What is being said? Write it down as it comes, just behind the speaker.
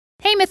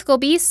Hey Mythical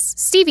Beasts,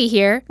 Stevie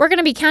here. We're going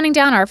to be counting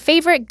down our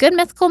favorite good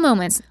mythical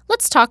moments.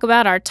 Let's talk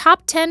about our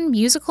top 10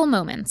 musical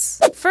moments.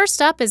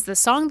 First up is the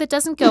song that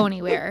doesn't go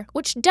anywhere,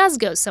 which does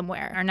go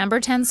somewhere, our number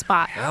 10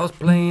 spot. I was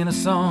playing a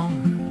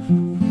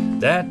song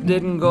that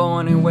didn't go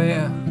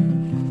anywhere.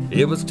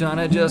 It was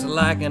kinda just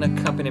like an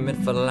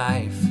accompaniment for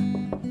life.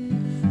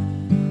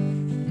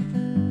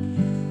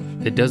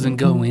 It doesn't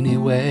go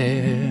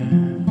anywhere.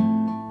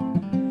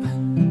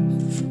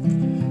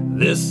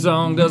 This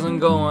song doesn't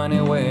go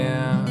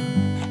anywhere.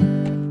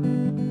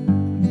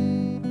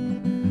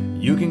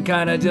 You can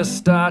kinda just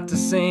start to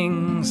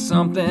sing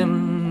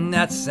something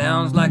that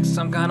sounds like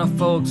some kind of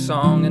folk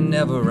song and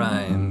never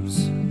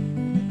rhymes.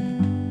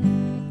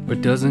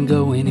 But doesn't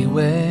go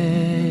anywhere.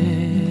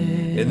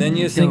 And then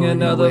you sing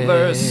another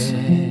verse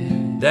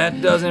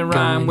that doesn't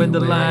rhyme with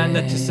the line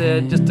that you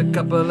said just a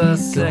couple of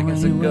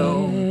seconds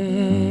ago.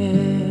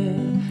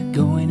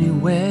 Go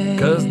anywhere.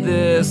 'Cause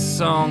this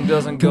song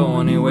doesn't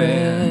go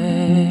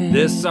anywhere.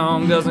 This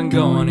song doesn't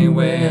go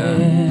anywhere.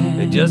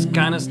 It just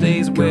kinda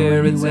stays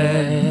where it's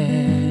at.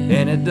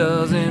 And it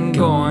doesn't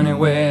go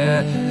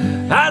anywhere.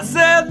 I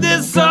said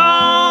this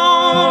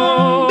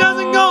song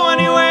doesn't go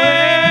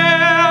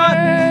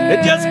anywhere.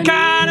 It just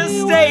kinda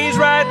stays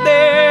right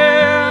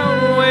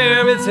there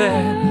where it's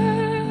at.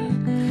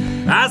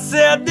 I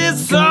said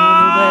this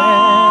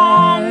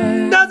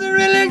song doesn't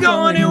really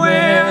go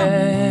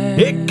anywhere.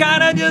 It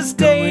kinda just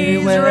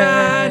stays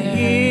right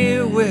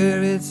here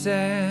where it's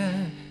at.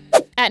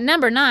 At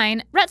number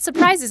 9, Rhett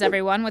surprises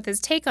everyone with his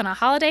take on a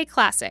holiday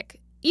classic.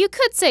 You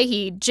could say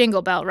he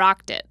jingle bell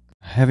rocked it.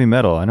 Heavy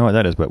metal, I know what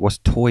that is, but what's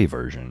toy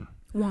version?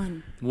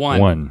 One.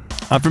 I'm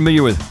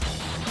familiar with.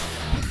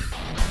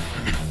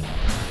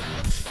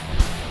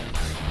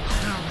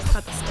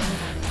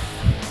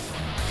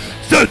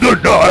 Send the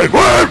knife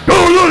to the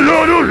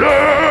little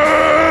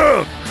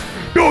lamb.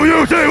 Do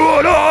you see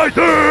what I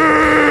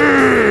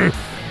see?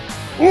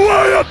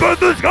 Way up in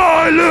the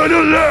sky,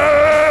 little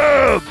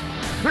lamb.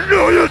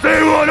 Do you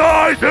see what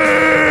I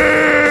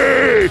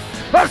see?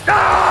 A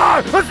star!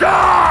 A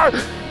star!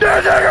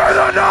 Dancing in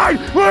the night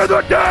with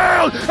the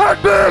tail as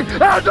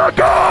big as a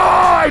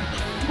kite!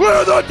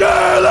 With the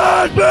tail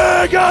as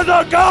big as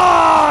a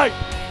kite!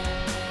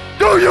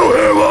 Do you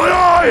hear what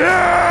I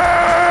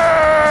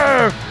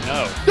hear?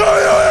 No. Do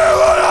you hear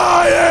what I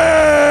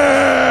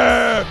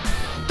hear?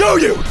 Do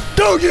you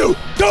hear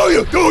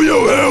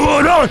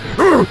what I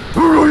hear?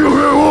 Do you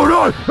hear what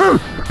I hear?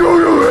 Do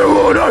you hear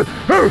what I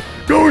hear?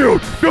 Do you?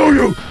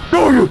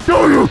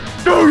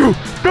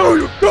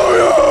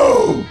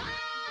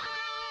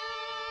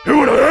 Hear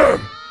what I hear?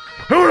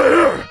 Hear what I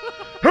hear?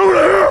 Hear what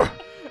I hear?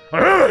 I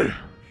hear it.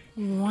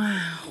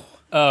 Wow.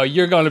 Oh,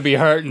 you're gonna be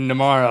hurting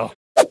tomorrow.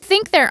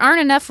 Think there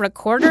aren't enough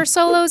recorder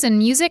solos in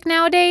music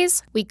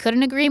nowadays? We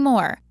couldn't agree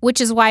more, which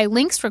is why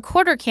Link's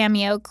recorder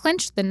cameo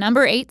clinched the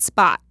number 8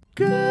 spot.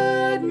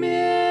 Good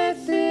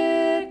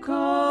mythical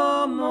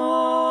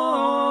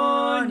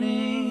morning.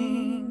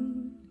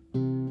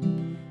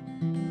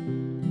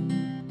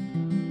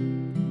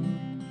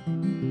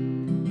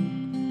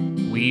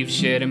 We've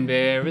shared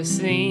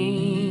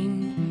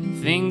embarrassing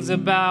things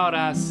about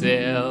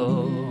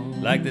ourselves.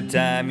 Like the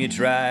time you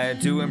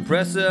tried to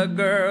impress a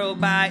girl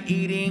by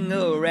eating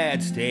a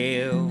rat's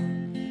tail.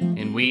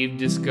 And we've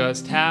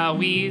discussed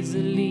how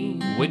easily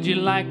would you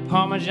like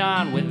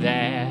Parmesan with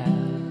that?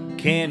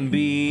 Can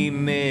be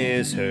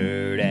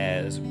misheard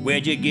as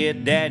where'd you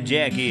get that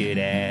jacket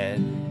at?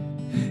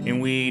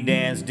 And we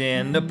danced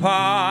in the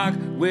park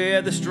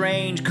with a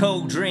strange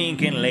coke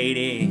drinking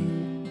lady.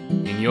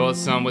 And your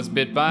son was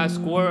bit by a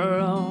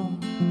squirrel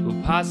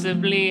who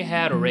possibly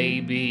had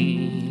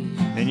rabies.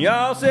 And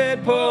y'all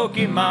said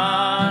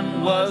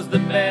Pokemon was the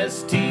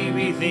best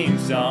TV theme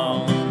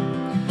song.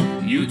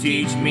 You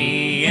teach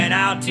me and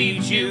I'll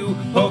teach you.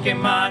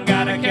 Pokemon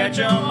gotta catch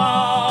 'em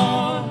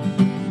all.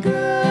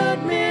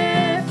 Good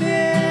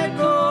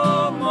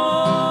mythical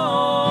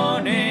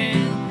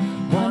morning.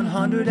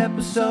 100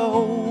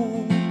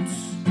 episodes.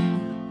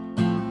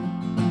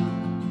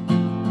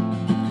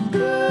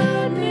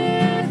 Good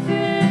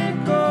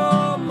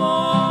mythical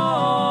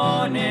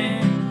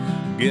morning.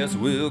 Guess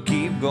we'll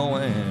keep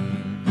going.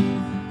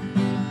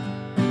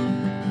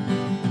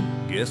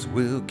 Guess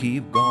we'll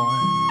keep going.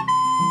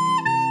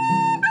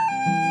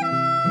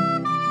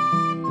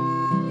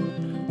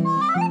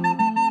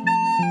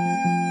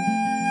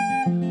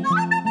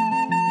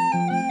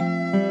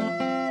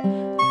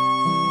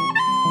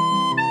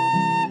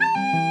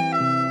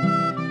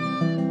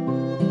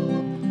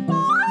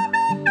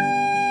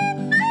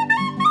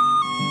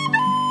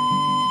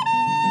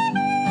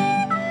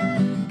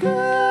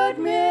 Good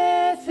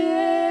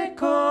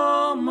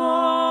mythical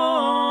morning.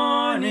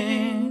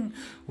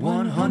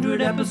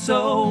 100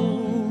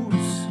 episodes.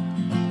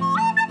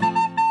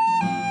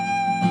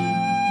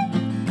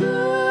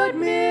 Good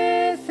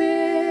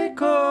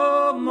mythical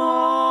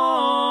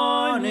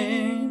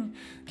morning.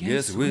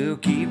 Guess we'll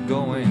keep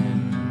going.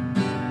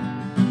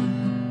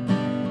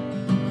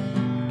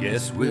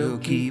 Guess we'll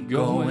keep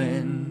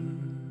going.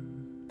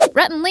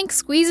 Rhett and Link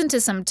squeeze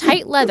into some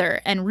tight leather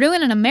and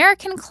ruin an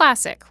American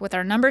classic with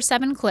our number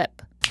 7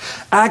 clip.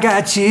 I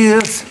got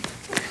chills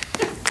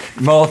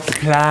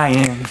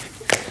multiplying,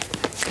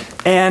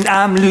 and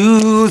I'm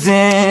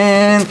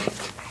losing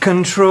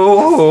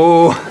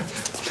control,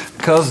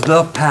 'cause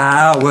the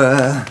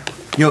power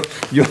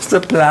you're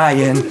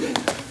supplying,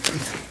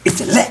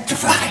 it's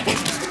electrifying.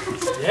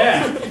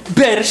 Yeah.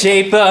 Better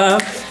shape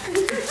up,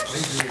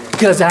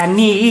 'cause I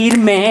need a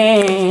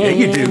man. Yeah,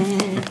 you do.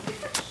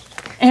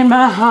 And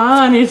my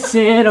heart is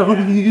set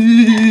on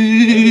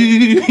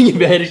you. You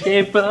better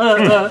shape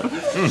up,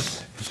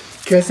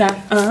 'cause I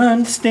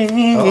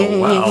understand. Oh,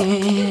 wow.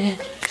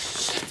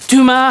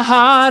 To my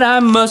heart I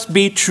must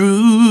be true.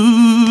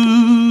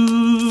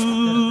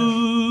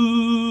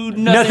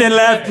 Nothing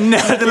left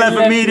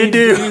for me to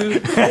do.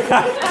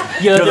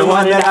 You're the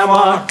one that I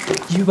want.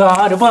 You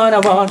are the one I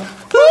want.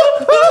 Ooh,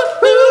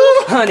 ooh,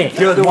 ooh. Honey,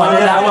 you're the one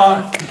that I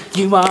want.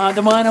 You are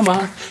the one I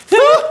want. Ooh,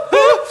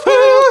 ooh,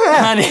 ooh.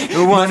 Honey,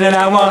 The one that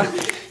I want.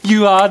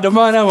 you are the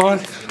one I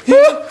want.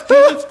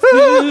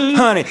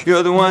 Honey,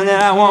 you're the one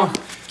that I want.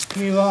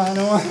 You are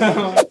the one I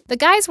want. The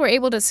guys were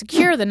able to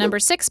secure the number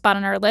 6 spot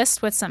on our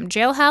list with some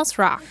jailhouse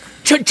rock.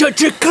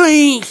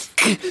 Ch-ch-ch-clink!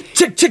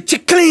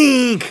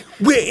 Ch-ch-ch-clink!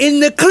 We're in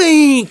the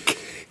clink!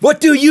 What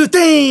do you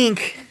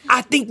think?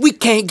 I think we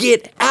can't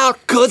get out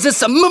 'cause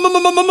it's a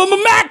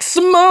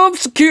maximum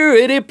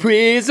security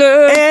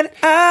prison. And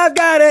I've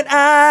got an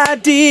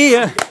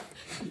idea.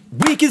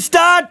 We can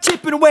start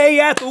chipping away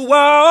at the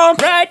wall.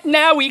 Right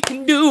now we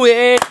can do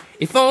it.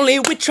 If only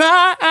we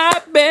try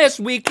our best,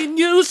 we can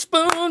use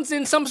spoons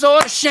and some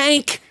sort of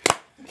shank.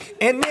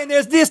 And then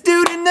there's this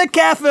dude in the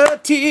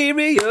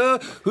cafeteria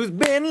who's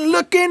been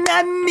looking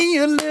at me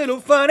a little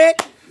funny.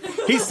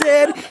 He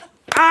said,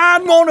 I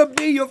wanna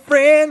be your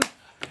friend,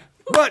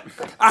 but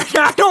I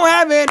don't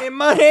have any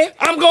money.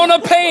 I'm gonna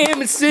pay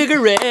him in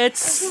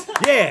cigarettes.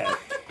 Yeah,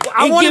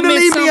 I And want him give to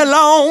me leave me some-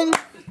 alone.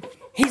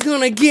 He's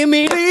gonna give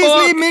me a Please fuck.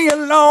 leave me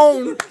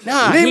alone.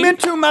 Nah, leave he- me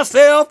to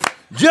myself.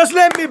 Just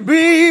let me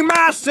be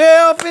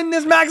myself in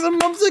this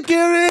maximum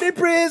security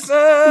prison.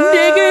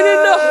 Digging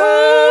in the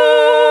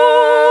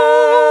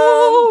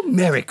hole.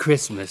 Merry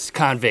Christmas,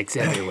 convicts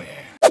everywhere.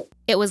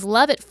 It was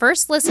love at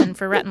first listen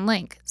for Rhett and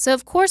Link, so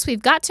of course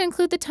we've got to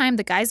include the time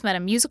the guys met a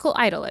musical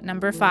idol at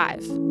number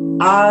 5.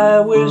 I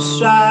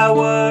wish I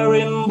were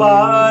in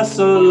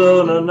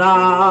Barcelona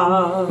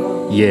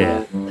now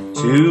Yeah.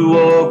 to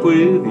walk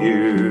with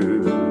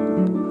you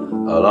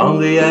along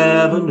the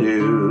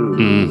avenue.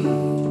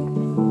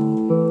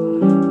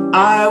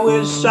 I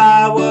wish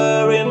I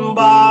were in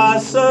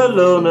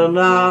Barcelona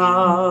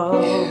now.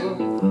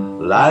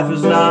 Life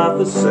is not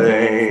the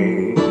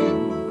same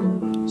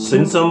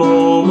since I'm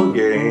home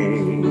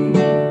again.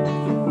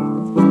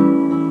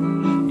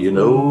 You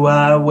know,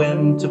 I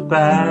went to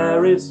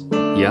Paris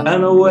Yeah.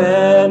 and I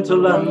went to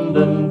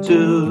London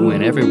too.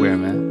 Went everywhere,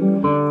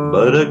 man.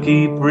 But I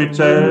keep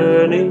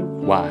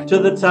returning Why? to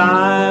the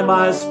time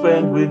I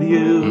spent with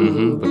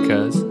you.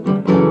 Because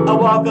I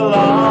walk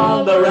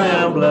along the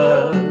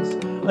Ramblers,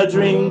 a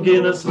drink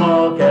in a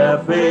small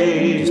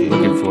cafe,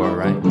 looking for it,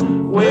 right?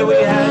 where we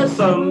had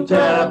some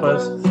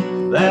tapas.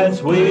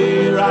 That's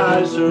where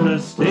I should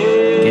have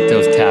stayed. Get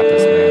those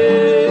tapas,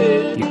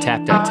 man. You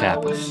tap that I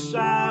tapas. wish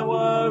I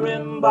were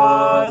in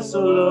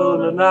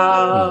Barcelona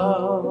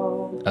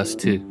now Us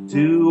too.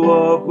 to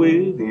walk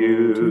with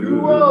you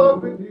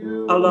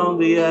along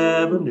the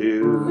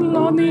avenue.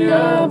 On the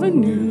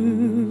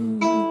avenue.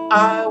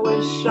 I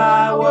wish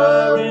I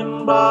were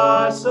in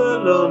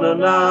Barcelona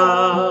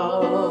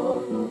now.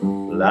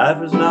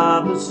 Life is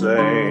not the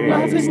same.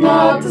 Life is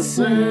not the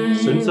same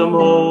since I'm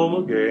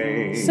home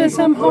again. since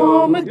I'm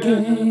home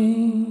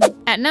again.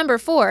 At number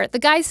 4, the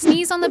guys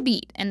sneeze on the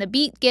beat, and the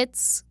beat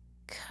gets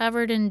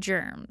covered in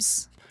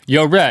germs.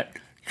 Yo, Rhett,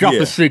 drop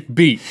Yeah. a sick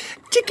beat.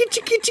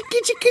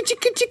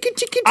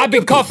 I've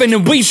been coughing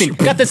and wheezing,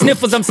 got the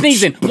sniffles, I'm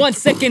sneezing. 1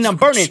 second I'm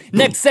burning,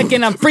 next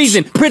second I'm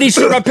freezing. Pretty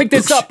sure I picked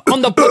this up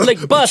on the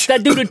public bus.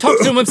 That dude who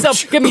talks to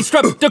himself, give me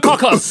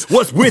streptococcus.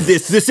 What's with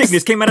this? The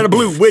sickness came out of the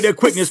blue with a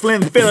quickness,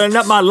 phlegm filling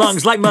up my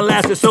lungs like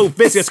molasses, so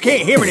viscous,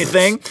 can't hear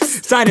anything.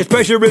 Sinus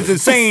pressure is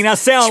insane. I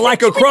sound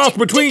like a cross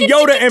between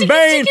Yoda and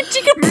Bane.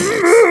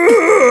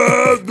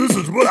 This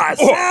is what I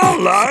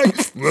sound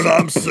like when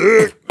I'm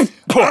sick.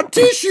 What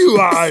tissue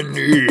I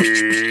need.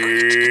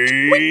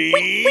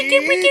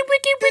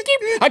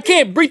 I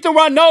can't breathe through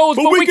our nose,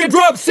 but we can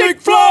drop drop sick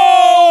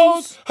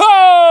flows.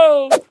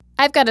 Ho!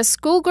 I've got a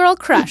schoolgirl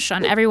crush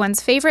on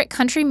everyone's favorite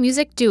country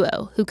music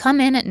duo who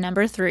come in at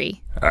number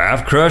 3.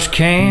 I've crushed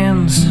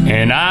cans,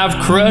 And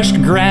I've crushed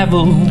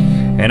gravel.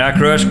 and I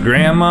crushed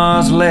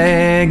Grandma's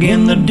leg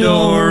in the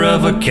door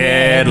of a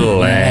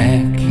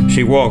Cadillac.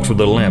 She walks with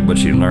a limp, but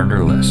she learned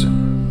her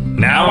lesson.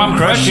 Now I'm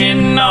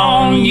crushing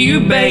on you,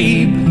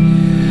 babe,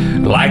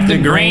 like the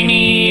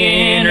grainy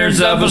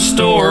innards of a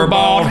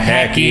store-bought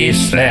hacky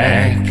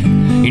sack.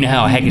 You know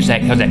how a hacky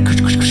sack has that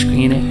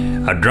in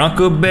it? I drunk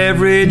a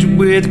beverage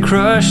with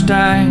crushed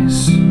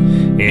ice,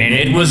 and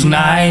it was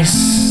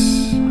nice.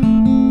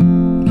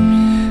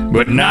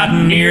 but not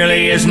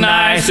nearly as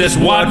nice as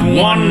what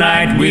one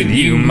night with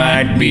you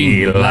might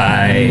be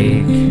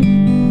like.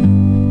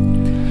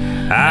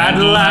 I'd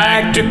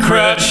like to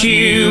crush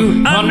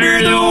you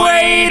under the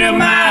weight of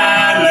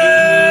my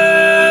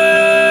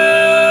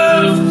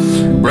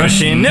love.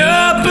 Brushing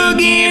up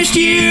against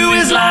you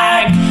is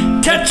like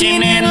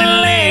touching an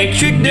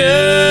electric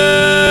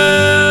dove.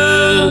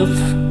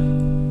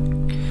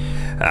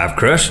 I've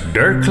crushed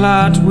dirt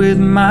clods with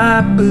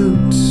my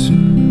boots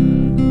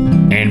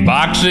and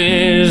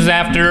boxes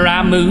after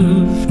I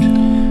moved,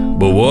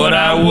 but what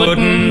I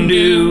wouldn't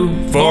do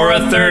for a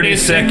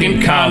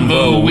 30-second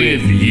convo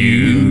with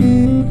you.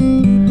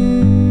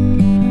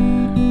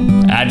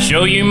 I'd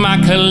show you my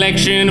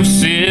collection of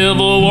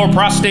Civil War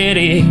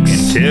prosthetics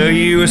and tell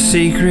you a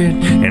secret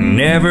and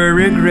never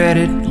regret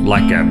it,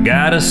 like I've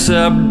got a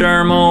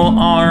subdermal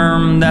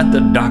arm that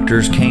the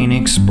doctors can't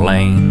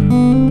explain.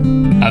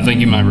 I think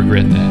you might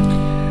regret that.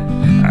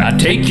 I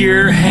take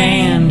your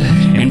hand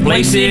and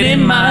place it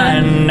in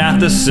mine, not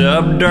the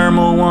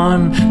subdermal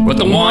one, but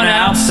the one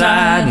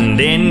outside, and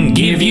then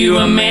give you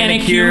a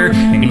manicure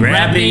and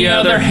grab the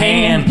other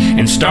hand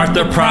and start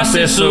the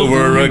process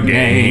over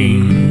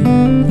again.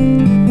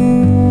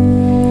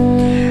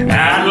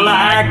 I'd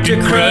like to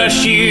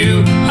crush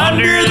you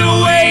under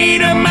the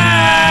weight of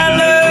my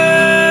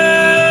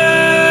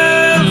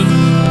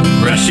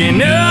love.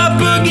 Brushing up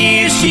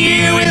against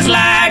you is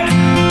like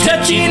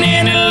touching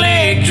an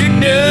electric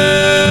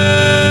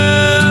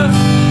dove.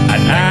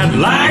 I'd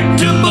like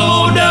to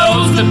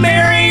bulldoze the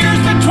barriers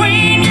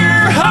between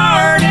your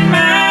heart and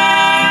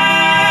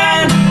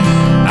mine.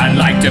 I'd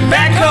like to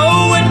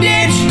backhoe a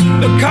ditch,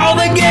 but call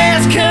the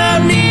gas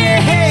company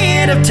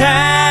ahead of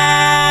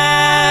time.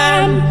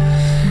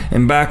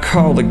 And by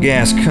call the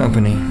gas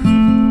company,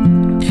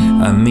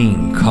 I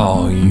mean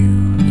call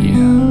you,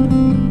 yeah.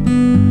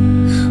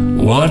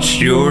 What's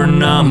your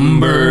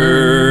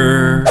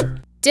number?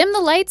 Dim the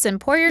lights and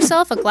pour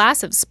yourself a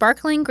glass of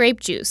sparkling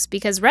grape juice,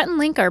 because Rhett and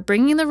Link are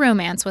bringing the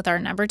romance with our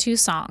number 2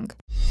 song.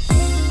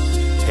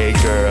 Hey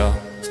girl,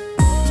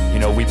 you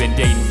know we've been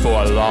dating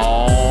for a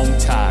long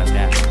time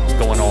now,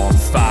 going on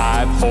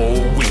 5 whole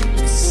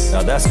weeks.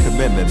 Now that's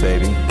commitment,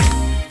 baby.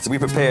 So we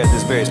prepared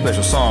this very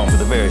special song for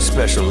the very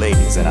special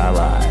ladies in our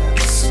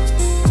lives.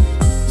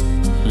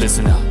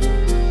 Listen up.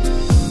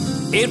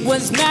 It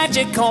was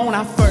magic on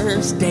our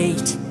first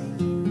date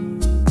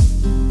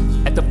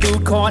at the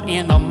food court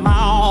in the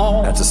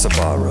mall. That's a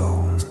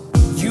Sbarro.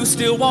 You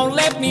still won't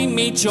let me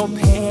meet your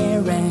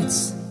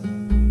parents,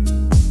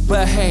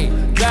 but hey,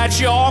 that's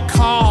your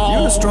call.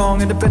 You're a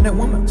strong, independent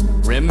woman.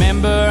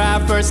 Remember our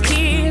first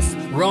kiss,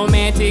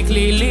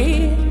 romantically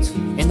lit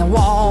in the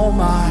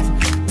Walmart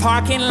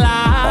parking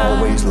lot.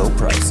 Always low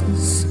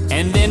prices.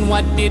 And then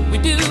what did we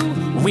do?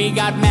 We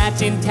got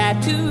matching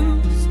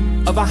tattoos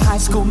of a high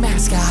school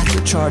mascot.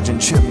 You're charging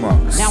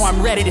chipmunks. Now I'm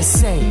ready to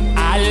say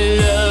I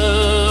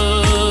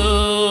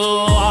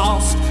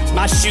lost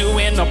my shoe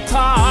in the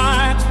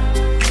park.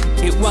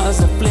 It was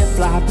a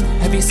flip-flop.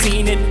 Have you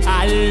seen it?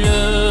 I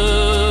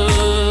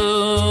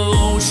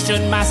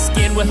lotioned my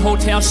skin with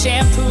hotel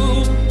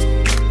shampoo.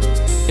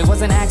 It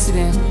was an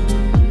accident.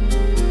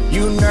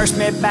 You nursed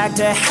me back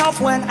to health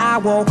when I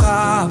woke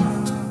up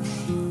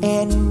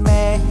in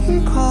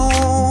Mexico.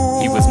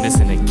 He was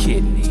missing a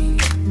kidney.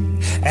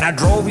 And I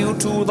drove you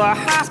to the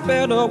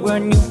hospital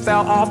when you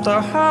fell off the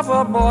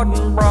hoverboard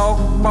and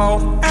broke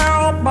both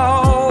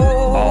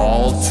elbows.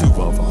 All 2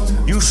 of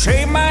them. You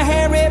shaved my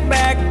hairy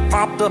back,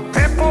 popped the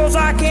pimples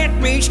I can't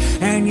reach,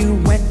 and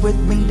you went with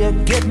me to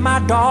get my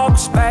dog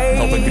spayed.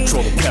 Helping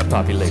control the pet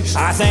population.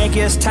 I think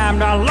it's time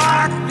to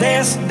lock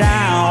this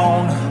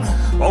down.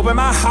 Open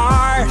my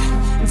heart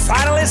and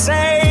finally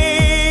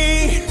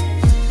say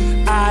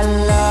I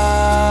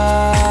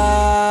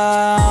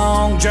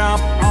long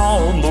jump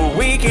on the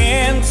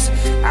weekends.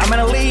 I'm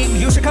gonna leave,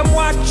 you should come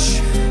watch.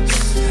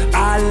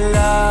 I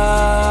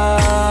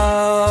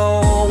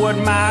lowered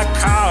my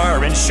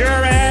car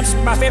insurance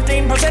by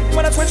 15%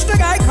 when I switched to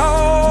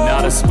Geico.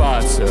 Not a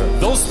sponsor.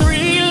 Those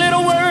 3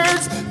 little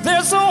words,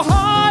 they're so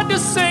hard to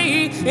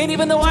say. And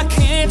even though I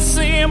can't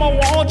say them, I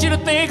want you to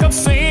think I'm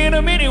saying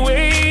them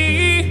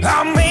anyway.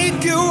 I'll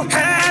make you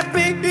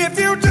happy if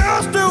you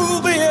just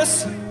do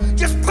this.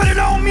 Just put it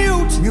on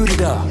mute. Mute it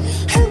up.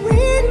 And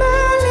read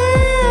my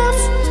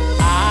lips.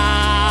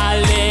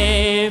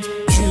 Olive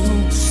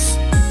juice,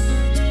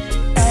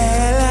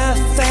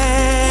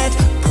 elephant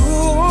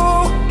poo,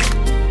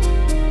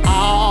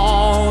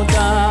 all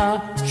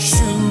the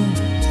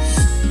shoes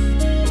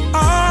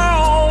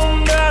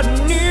on the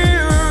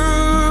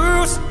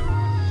news.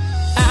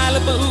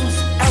 Alibu's,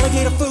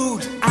 alligator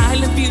food,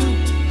 island view,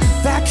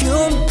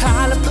 vacuum,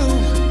 pile of poo,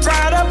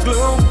 dried up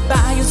glue,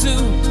 buy a zoo,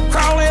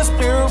 crawling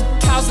through,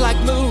 cows like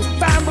moo,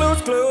 find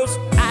blues clues,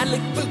 idly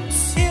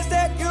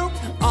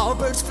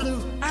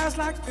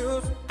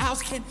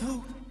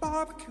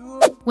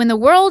When the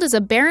world is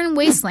a barren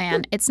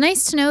wasteland, it's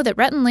nice to know that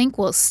Rhett and Link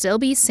will still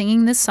be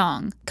singing this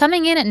song.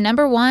 Coming in at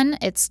number 1,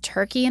 it's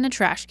Turkey in a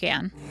Trash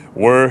Can.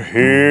 We're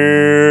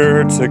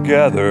here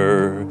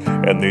together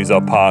in these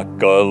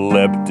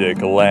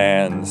apocalyptic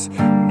lands,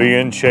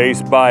 being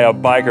chased by a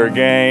biker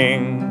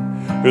gang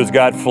who's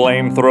got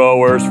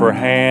flamethrowers for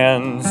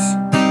hands.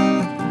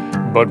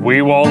 But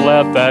we won't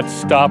let that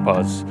stop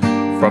us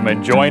from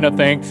enjoying a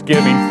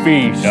Thanksgiving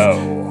feast.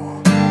 No.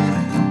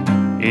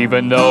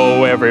 Even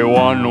though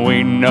everyone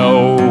we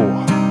know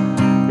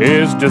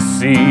is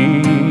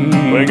deceased.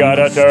 We got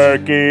a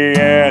turkey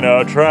in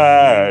a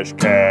trash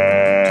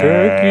can.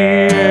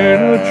 Turkey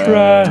in a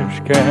trash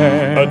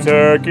can. A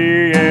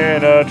turkey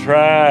in a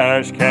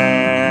trash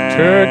can.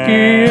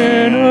 Turkey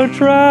in a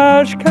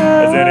trash can.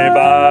 Has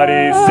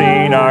anybody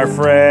seen our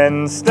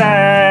friend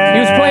Stan? He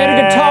was playing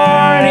a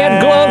guitar and he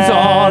had gloves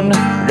on.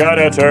 Got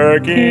a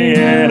turkey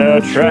in a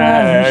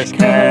trash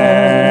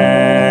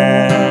can.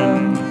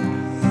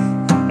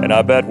 And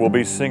I bet we'll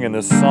be singing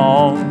this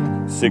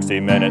song 60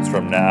 minutes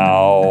from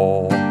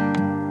now.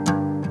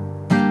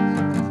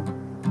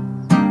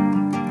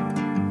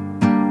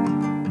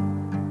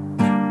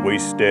 We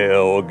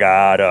still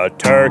got a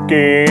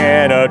turkey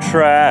in a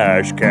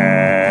trash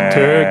can.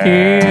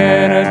 Turkey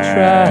in a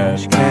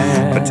trash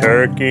can. A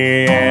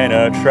turkey in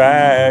a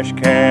trash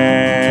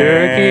can.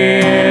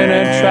 Turkey in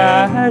a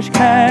trash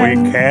can. We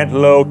can't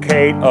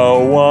locate a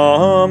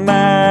woman.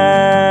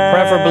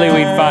 Preferably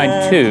we'd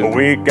find 2.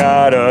 We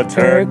got a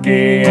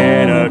turkey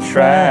in a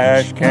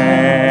trash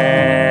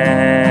can.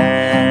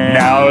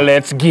 Now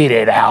let's get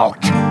it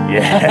out.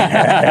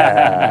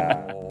 Yeah.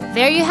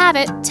 There you have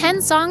it,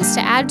 10 songs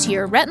to add to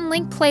your Rhett and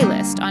Link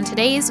playlist on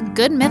today's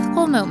Good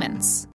Mythical Moments.